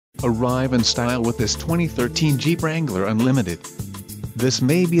Arrive in style with this 2013 Jeep Wrangler Unlimited. This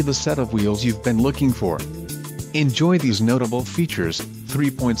may be the set of wheels you've been looking for. Enjoy these notable features: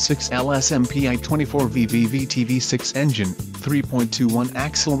 3.6 LSMPI 24V VVT-V6 engine, 3.21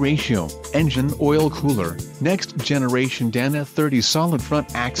 axle ratio, engine oil cooler, next generation Dana 30 solid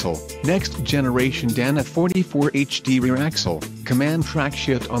front axle, next generation Dana 44 HD rear axle, command track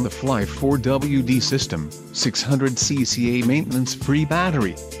shift on the fly 4WD system, 600cc maintenance-free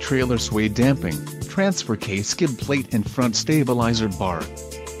battery, trailer sway damping, transfer case skid plate and front stabilizer bar.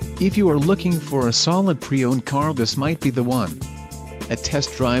 If you are looking for a solid pre-owned car, this might be the one. A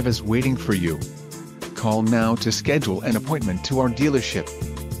test drive is waiting for you. Call now to schedule an appointment to our dealership.